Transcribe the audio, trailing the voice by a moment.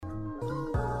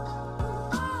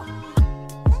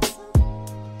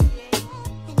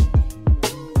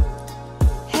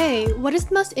What is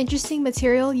the most interesting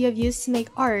material you have used to make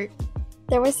art?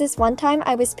 There was this one time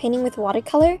I was painting with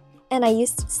watercolor and I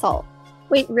used salt.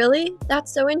 Wait, really?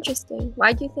 That's so interesting.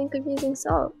 Why'd you think of using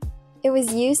salt? It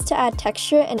was used to add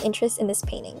texture and interest in this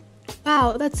painting.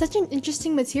 Wow, that's such an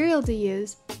interesting material to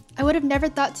use. I would have never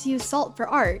thought to use salt for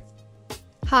art.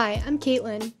 Hi, I'm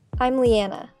Caitlin. I'm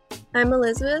Leanna. I'm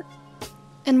Elizabeth.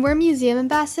 And we're museum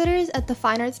ambassadors at the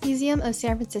Fine Arts Museum of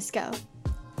San Francisco.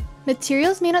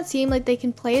 Materials may not seem like they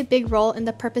can play a big role in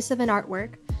the purpose of an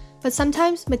artwork, but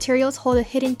sometimes materials hold a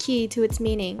hidden key to its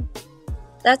meaning.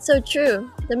 That's so true.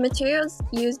 The materials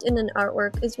used in an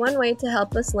artwork is one way to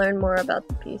help us learn more about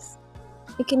the piece.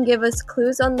 It can give us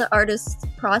clues on the artist's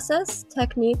process,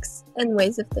 techniques, and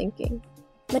ways of thinking.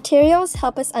 Materials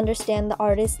help us understand the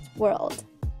artist's world.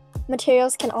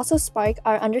 Materials can also spark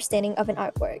our understanding of an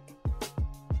artwork.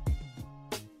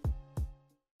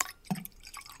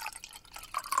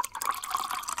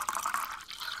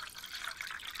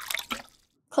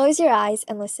 Close your eyes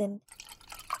and listen.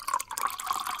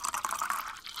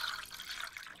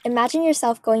 Imagine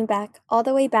yourself going back all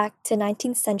the way back to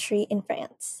 19th century in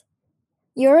France.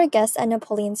 You're a guest at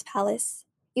Napoleon's palace.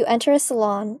 You enter a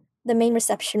salon, the main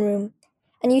reception room,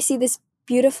 and you see this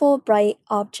beautiful, bright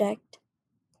object.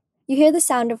 You hear the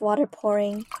sound of water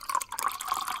pouring.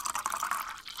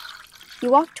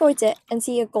 You walk towards it and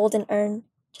see a golden urn.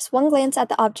 Just one glance at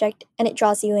the object and it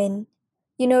draws you in.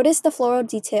 You notice the floral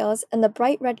details and the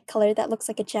bright red color that looks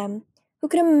like a gem. Who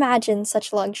could imagine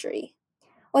such luxury?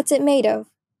 What's it made of?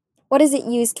 What is it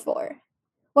used for?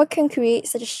 What can create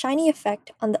such a shiny effect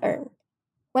on the urn?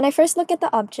 When I first look at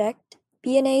the object,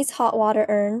 B&A's hot water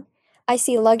urn, I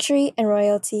see luxury and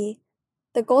royalty.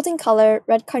 The golden color,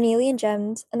 red carnelian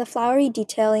gems, and the flowery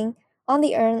detailing on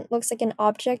the urn looks like an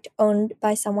object owned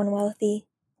by someone wealthy.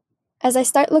 As I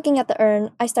start looking at the urn,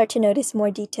 I start to notice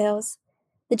more details.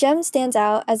 The gem stands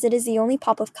out as it is the only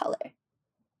pop of color.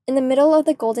 In the middle of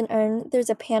the golden urn, there's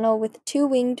a panel with two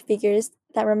winged figures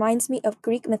that reminds me of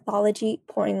Greek mythology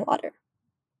pouring water.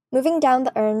 Moving down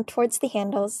the urn towards the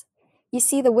handles, you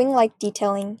see the wing-like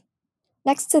detailing.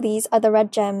 Next to these are the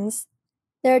red gems.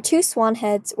 There are two swan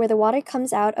heads where the water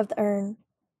comes out of the urn.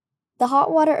 The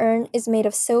hot water urn is made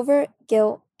of silver,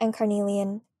 gilt, and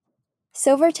carnelian.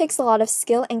 Silver takes a lot of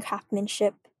skill and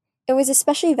craftsmanship. It was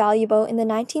especially valuable in the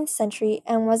 19th century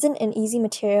and wasn't an easy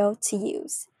material to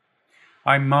use.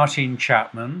 I'm Martin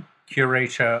Chapman,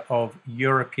 Curator of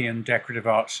European Decorative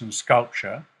Arts and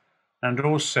Sculpture, and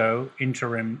also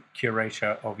Interim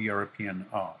Curator of European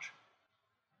Art.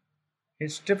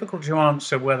 It's difficult to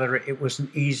answer whether it was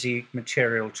an easy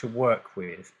material to work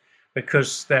with,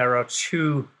 because there are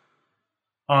two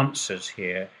answers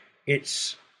here.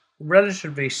 It's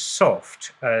relatively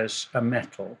soft as a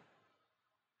metal.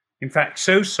 In fact,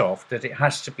 so soft that it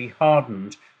has to be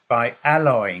hardened by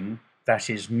alloying, that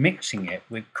is, mixing it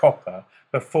with copper,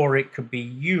 before it could be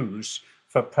used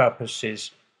for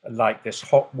purposes like this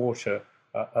hot water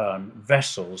urn,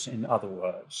 vessels, in other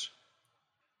words.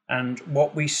 And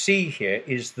what we see here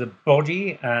is the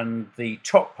body and the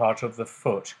top part of the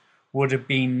foot would have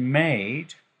been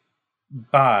made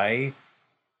by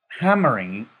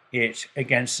hammering it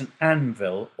against an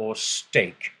anvil or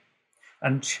stake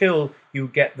until you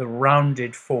get the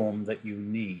rounded form that you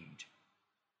need.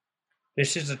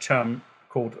 This is a term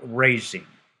called raising.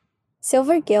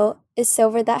 Silver gilt is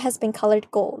silver that has been colored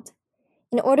gold.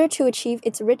 In order to achieve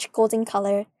its rich golden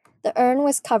color, the urn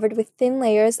was covered with thin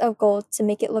layers of gold to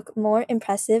make it look more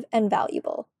impressive and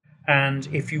valuable. And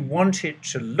if you want it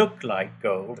to look like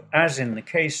gold, as in the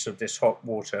case of this hot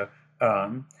water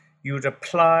urn, you would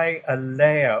apply a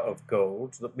layer of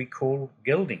gold that we call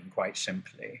gilding, quite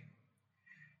simply.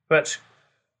 But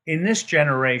in this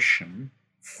generation,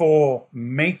 for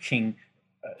making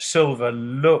silver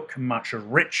look much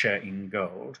richer in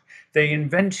gold, they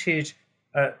invented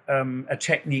a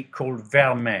technique called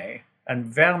vermeil. And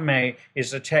vermeil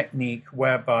is a technique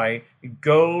whereby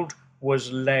gold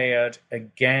was layered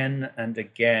again and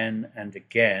again and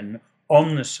again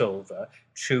on the silver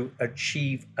to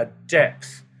achieve a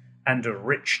depth and a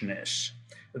richness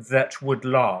that would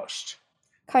last.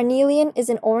 Carnelian is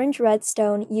an orange-red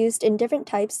stone used in different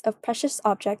types of precious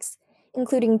objects,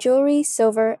 including jewelry,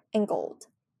 silver, and gold.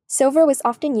 Silver was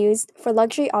often used for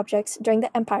luxury objects during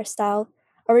the Empire style,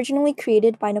 originally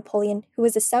created by Napoleon, who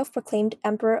was a self-proclaimed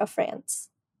Emperor of France.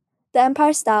 The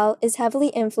Empire style is heavily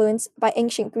influenced by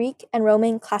ancient Greek and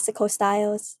Roman classical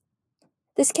styles.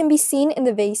 This can be seen in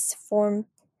the vase form,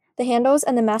 the handles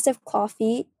and the massive claw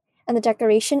feet, and the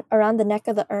decoration around the neck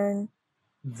of the urn.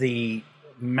 The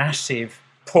massive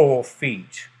paw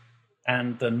feet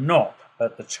and the knop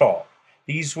at the top,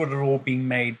 these would have all been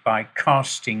made by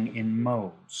casting in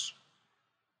molds.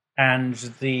 and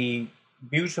the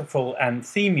beautiful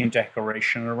anthemium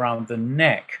decoration around the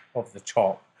neck of the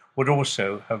top would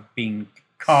also have been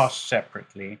cast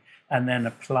separately and then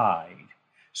applied.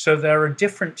 So there are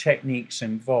different techniques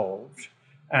involved,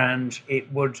 and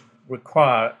it would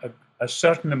require a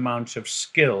certain amount of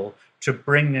skill to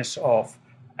bring this off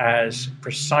as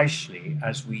precisely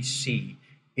as we see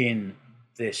in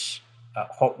this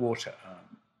hot water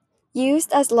urn.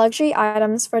 Used as luxury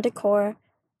items for decor,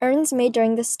 urns made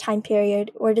during this time period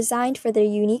were designed for their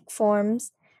unique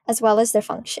forms as well as their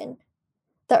function.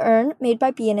 The urn, made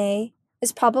by B&A,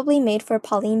 was probably made for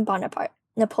Pauline Bonaparte,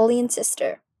 Napoleon's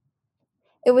sister.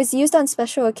 It was used on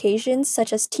special occasions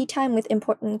such as tea time with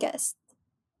important guests.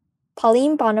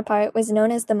 Pauline Bonaparte was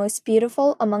known as the most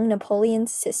beautiful among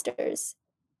Napoleon's sisters.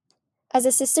 As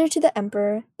a sister to the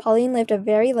emperor, Pauline lived a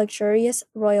very luxurious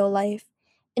royal life,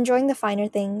 enjoying the finer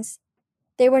things.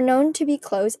 They were known to be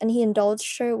close, and he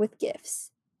indulged her with gifts.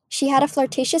 She had a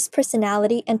flirtatious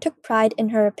personality and took pride in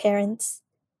her appearance.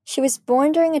 She was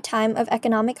born during a time of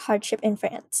economic hardship in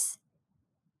France.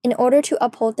 In order to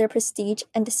uphold their prestige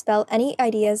and dispel any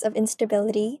ideas of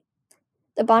instability,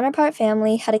 the Bonaparte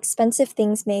family had expensive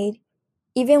things made,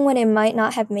 even when it might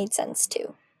not have made sense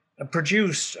to.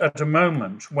 Produced at a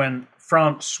moment when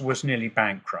France was nearly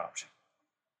bankrupt.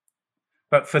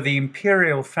 But for the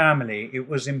imperial family, it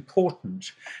was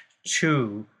important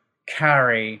to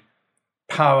carry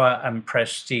power and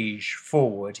prestige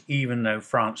forward, even though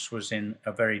France was in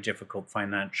a very difficult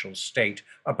financial state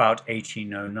about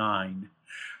 1809.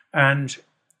 And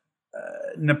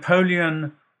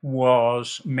Napoleon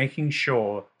was making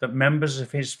sure that members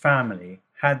of his family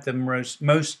had the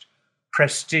most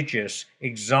prestigious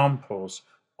examples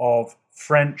of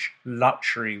French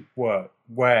luxury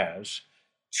wares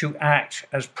to act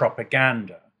as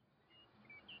propaganda.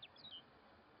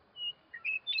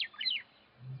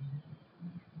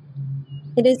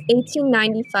 It is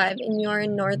 1895 and you're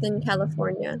in Northern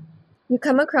California. You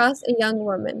come across a young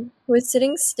woman who is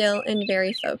sitting still and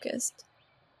very focused.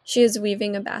 She is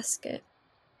weaving a basket.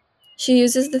 She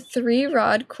uses the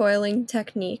 3-rod coiling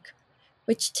technique,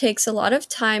 which takes a lot of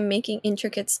time making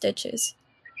intricate stitches.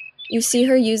 You see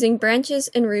her using branches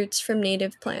and roots from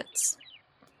native plants.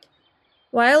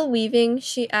 While weaving,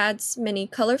 she adds many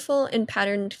colorful and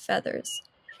patterned feathers.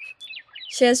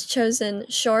 She has chosen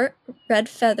short, red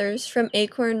feathers from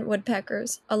acorn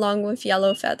woodpeckers, along with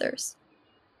yellow feathers.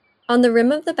 On the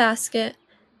rim of the basket,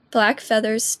 black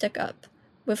feathers stick up,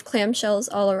 with clamshells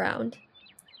all around.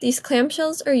 These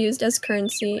clamshells are used as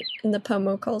currency in the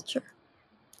Pomo culture.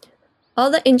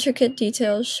 All the intricate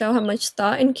details show how much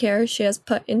thought and care she has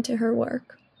put into her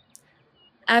work.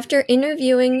 After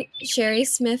interviewing Sherry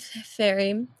Smith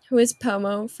Ferry, who is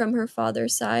Pomo from her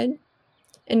father's side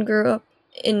and grew up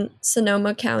in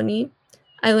Sonoma County,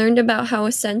 I learned about how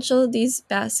essential these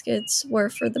baskets were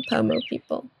for the Pomo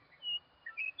people.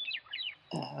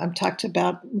 I've talked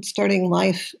about starting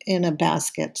life in a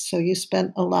basket. So you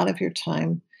spent a lot of your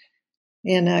time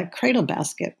in a cradle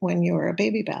basket when you were a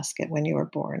baby basket when you were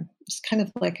born. It's kind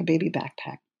of like a baby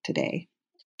backpack today.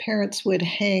 Parents would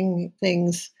hang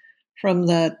things from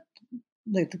the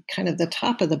kind of the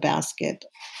top of the basket,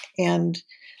 and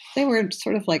they were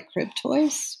sort of like crib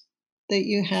toys that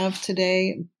you have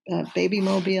today, baby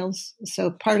mobiles.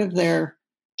 So part of their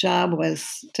job was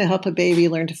to help a baby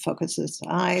learn to focus its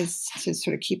eyes, to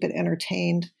sort of keep it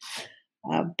entertained.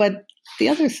 But the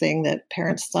other thing that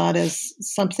parents thought is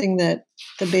something that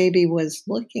the baby was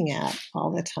looking at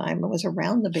all the time, it was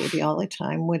around the baby all the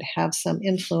time, would have some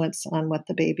influence on what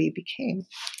the baby became,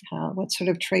 what sort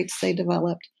of traits they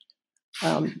developed,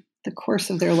 the course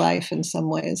of their life in some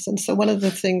ways. And so one of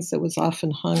the things that was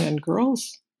often hung on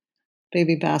girls'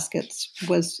 baby baskets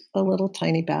was a little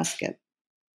tiny basket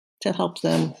to help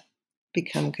them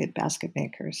become good basket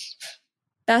makers.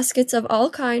 Baskets of all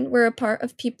kinds were a part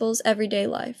of people's everyday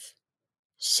life.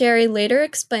 Sherry later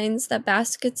explains that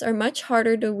baskets are much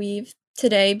harder to weave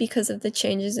today because of the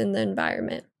changes in the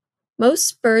environment.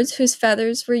 Most birds whose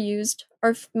feathers were used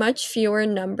are much fewer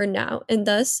in number now and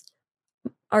thus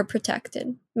are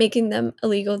protected, making them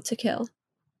illegal to kill.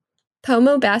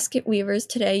 Pomo basket weavers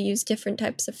today use different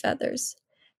types of feathers.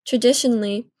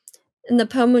 Traditionally, in the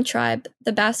Pomo tribe,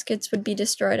 the baskets would be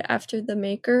destroyed after the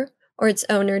maker or its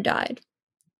owner died.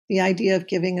 The idea of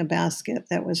giving a basket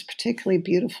that was particularly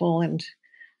beautiful and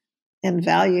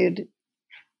valued,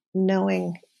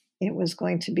 knowing it was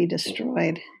going to be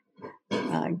destroyed,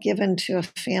 given to a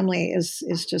family is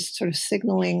just sort of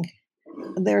signaling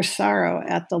their sorrow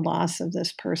at the loss of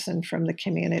this person from the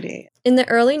community. In the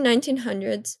early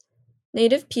 1900s,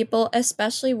 Native people,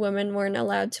 especially women, weren't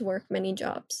allowed to work many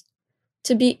jobs.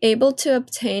 To be able to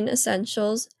obtain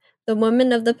essentials, the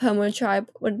women of the Pomo tribe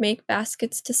would make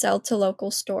baskets to sell to local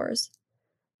stores.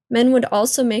 Men would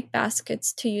also make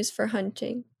baskets to use for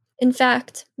hunting. In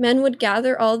fact, men would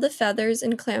gather all the feathers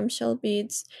and clamshell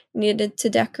beads needed to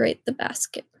decorate the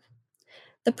basket.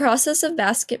 The process of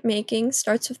basket making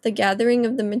starts with the gathering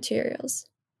of the materials.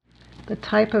 The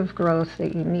type of growth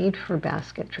that you need for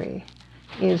basketry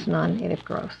is non-native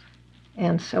growth.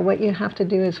 And so what you have to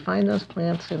do is find those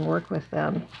plants and work with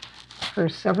them for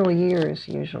several years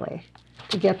usually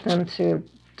to get them to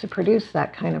produce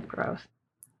that kind of growth.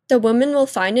 The woman will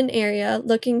find an area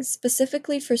looking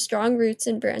specifically for strong roots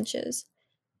and branches.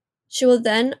 She will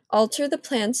then alter the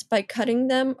plants by cutting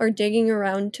them or digging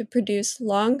around to produce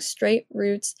long, straight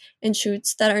roots and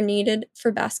shoots that are needed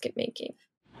for basket making.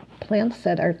 Plants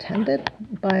that are tended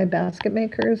by basket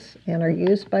makers and are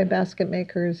used by basket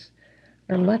makers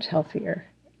are much healthier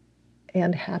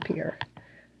and happier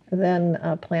than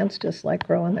plants just like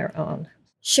grow on their own.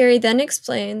 Sherry then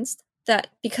explains that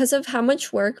because of how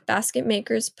much work basket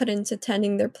makers put into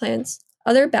tending their plants,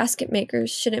 other basket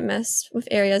makers shouldn't mess with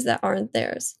areas that aren't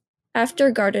theirs.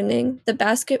 After gardening, the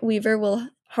basket weaver will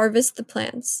harvest the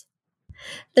plants.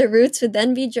 The roots would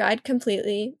then be dried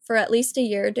completely for at least a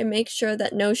year to make sure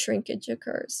that no shrinkage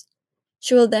occurs.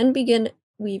 She will then begin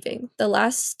weaving, the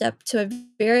last step to a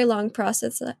very long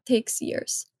process that takes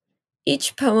years.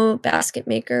 Each Pomo basket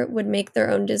maker would make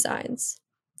their own designs.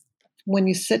 When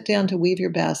you sit down to weave your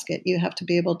basket, you have to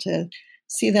be able to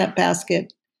see that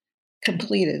basket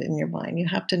completed in your mind. You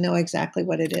have to know exactly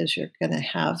what it is you're going to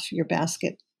have your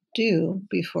basket do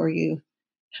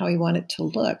how you want it to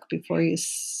look before you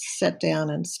sit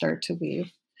down and start to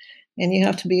weave. And you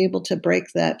have to be able to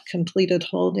break that completed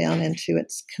whole down into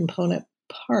its component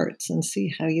parts and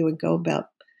see how you would go about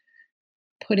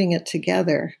putting it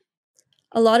together.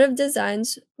 A lot of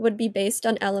designs would be based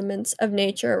on elements of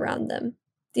nature around them.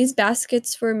 These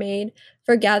baskets were made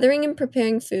for gathering and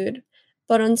preparing food,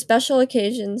 but on special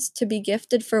occasions to be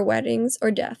gifted for weddings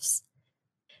or deaths.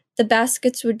 The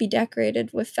baskets would be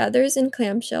decorated with feathers and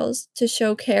clamshells to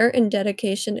show care and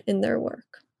dedication in their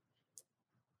work.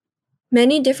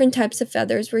 Many different types of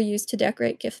feathers were used to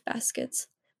decorate gift baskets,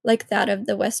 like that of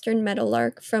the western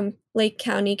meadowlark from Lake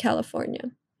County,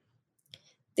 California.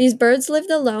 These birds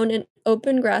lived alone in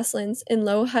open grasslands and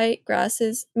low-height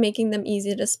grasses, making them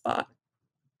easy to spot.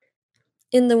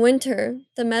 In the winter,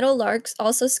 the meadowlarks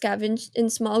also scavenged in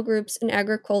small groups in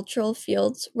agricultural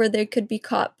fields where they could be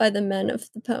caught by the men of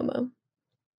the Pomo.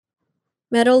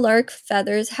 Meadowlark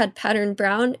feathers had patterned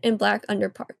brown and black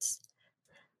underparts.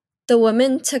 The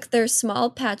women took their small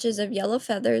patches of yellow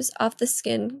feathers off the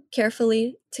skin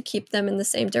carefully to keep them in the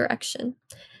same direction,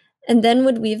 and then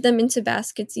would weave them into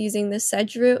baskets using the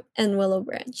sedgeroot and willow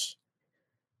branch.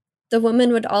 The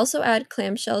woman would also add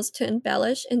clamshells to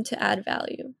embellish and to add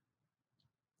value.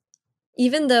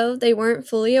 Even though they weren't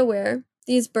fully aware,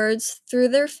 these birds, through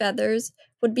their feathers,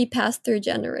 would be passed through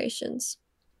generations.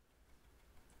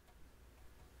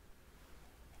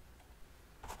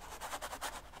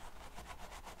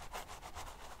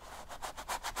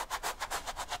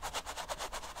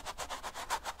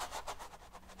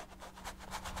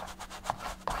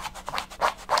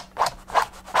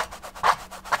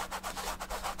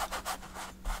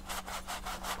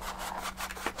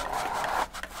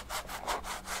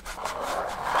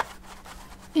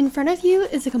 In front of you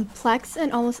is a complex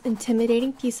and almost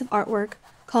intimidating piece of artwork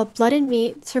called Blood and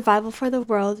Meat: Survival for the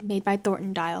World, made by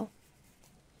Thornton Dial.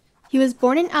 He was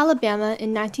born in Alabama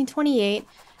in 1928,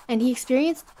 and he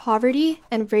experienced poverty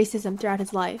and racism throughout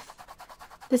his life.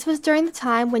 This was during the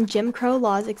time when Jim Crow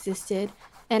laws existed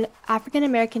and African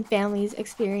American families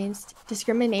experienced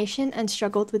discrimination and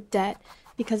struggled with debt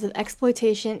because of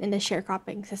exploitation in the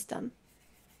sharecropping system.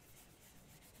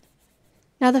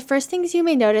 Now, the first things you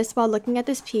may notice while looking at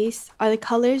this piece are the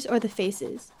colors or the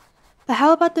faces. But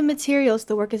how about the materials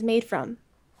the work is made from?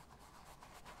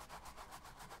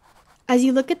 As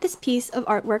you look at this piece of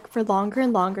artwork for longer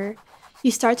and longer, you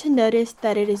start to notice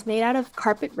that it is made out of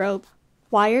carpet rope,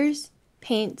 wires,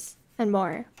 paints, and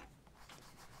more.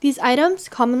 These items,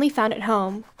 commonly found at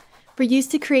home, were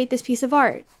used to create this piece of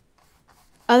art.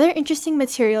 Other interesting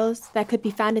materials that could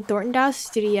be found in Thornton Dial's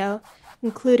studio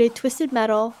included twisted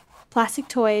metal, plastic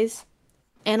toys,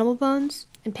 animal bones,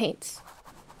 and paints.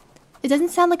 It doesn't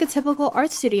sound like a typical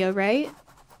art studio, right?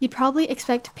 You'd probably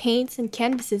expect paints and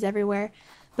canvases everywhere,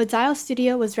 but Dial's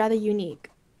studio was rather unique.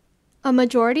 A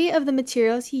majority of the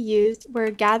materials he used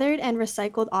were gathered and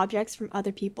recycled objects from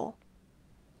other people.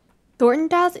 Thornton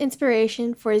Dial's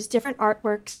inspiration for his different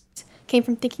artworks came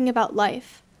from thinking about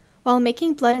life. While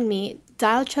making Blood and Meat,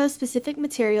 Dial chose specific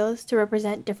materials to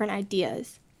represent different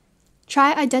ideas.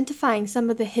 Try identifying some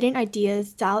of the hidden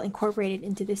ideas Dial incorporated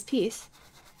into this piece.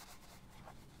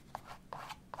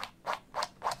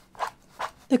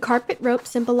 The carpet rope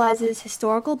symbolizes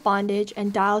historical bondage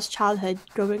and Dial's childhood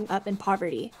growing up in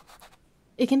poverty.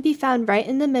 It can be found right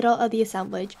in the middle of the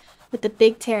assemblage with a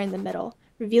big tear in the middle,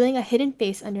 revealing a hidden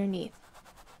face underneath.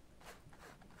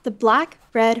 The black,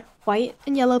 red, white,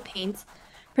 and yellow paints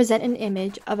present an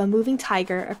image of a moving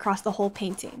tiger across the whole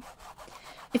painting.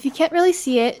 If you can't really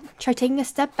see it, try taking a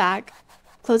step back,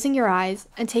 closing your eyes,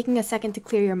 and taking a second to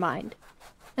clear your mind,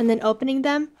 and then opening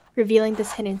them, revealing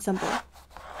this hidden symbol.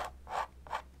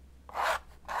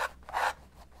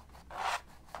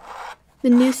 The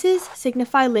nooses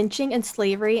signify lynching and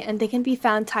slavery, and they can be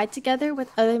found tied together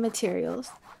with other materials,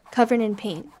 covered in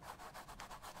paint.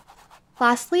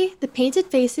 Lastly, the painted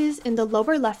faces in the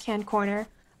lower left-hand corner,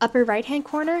 upper right-hand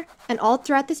corner, and all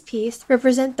throughout this piece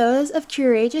represent those of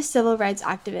courageous civil rights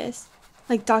activists,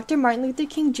 like Dr. Martin Luther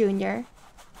King Jr.,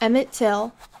 Emmett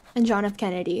Till, and John F.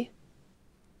 Kennedy.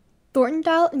 Thornton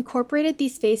Dial incorporated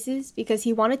these faces because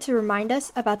he wanted to remind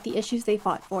us about the issues they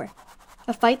fought for,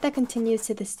 a fight that continues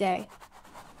to this day.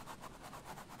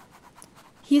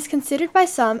 He is considered by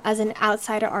some as an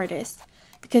outsider artist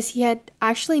because he had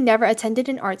actually never attended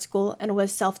an art school and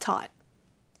was self-taught.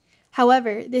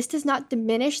 However, this does not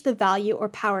diminish the value or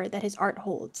power that his art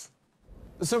holds.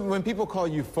 So when people call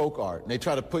you folk art, they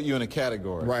try to put you in a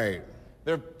category. Right.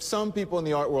 There are some people in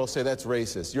the art world say that's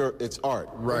racist. It's art.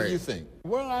 Right. What do you think?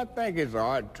 Well, I think it's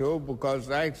art too, because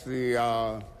actually,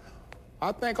 I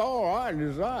think all art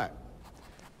is art.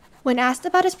 When asked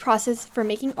about his process for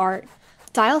making art,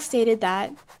 Dial stated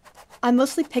that, "I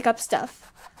mostly pick up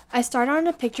stuff. I start on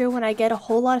a picture when I get a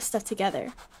whole lot of stuff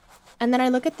together, and then I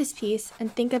look at this piece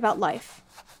and think about life."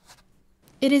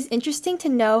 It is interesting to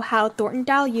know how Thornton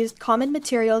Dial used common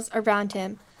materials around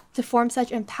him to form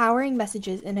such empowering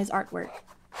messages in his artwork.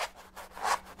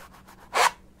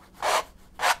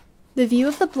 The view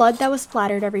of the blood that was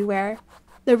splattered everywhere,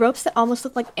 the ropes that almost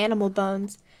look like animal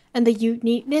bones, and the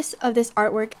uniqueness of this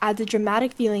artwork adds a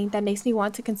dramatic feeling that makes me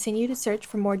want to continue to search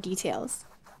for more details.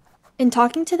 In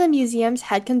talking to the museum's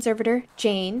head conservator,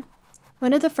 Jane,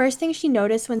 one of the first things she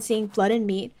noticed when seeing blood and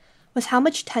meat was how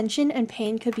much tension and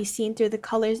pain could be seen through the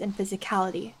colors and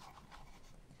physicality.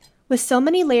 With so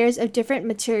many layers of different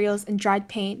materials and dried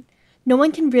paint, no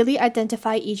one can really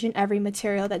identify each and every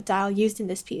material that Dial used in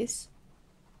this piece.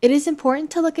 It is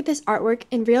important to look at this artwork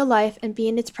in real life and be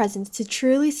in its presence to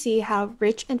truly see how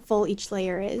rich and full each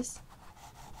layer is.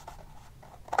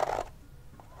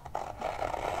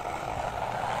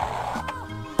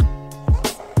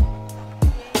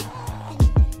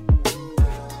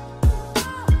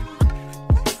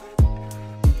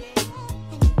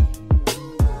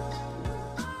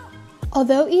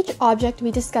 Although each object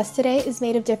we discussed today is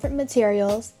made of different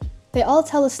materials, they all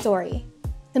tell a story.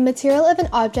 The material of an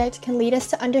object can lead us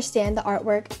to understand the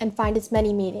artwork and find its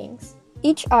many meanings.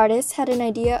 Each artist had an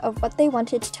idea of what they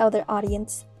wanted to tell their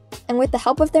audience, and with the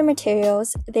help of their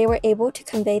materials, they were able to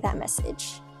convey that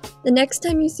message. The next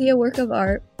time you see a work of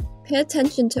art, pay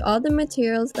attention to all the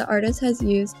materials the artist has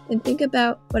used and think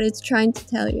about what it's trying to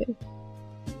tell you.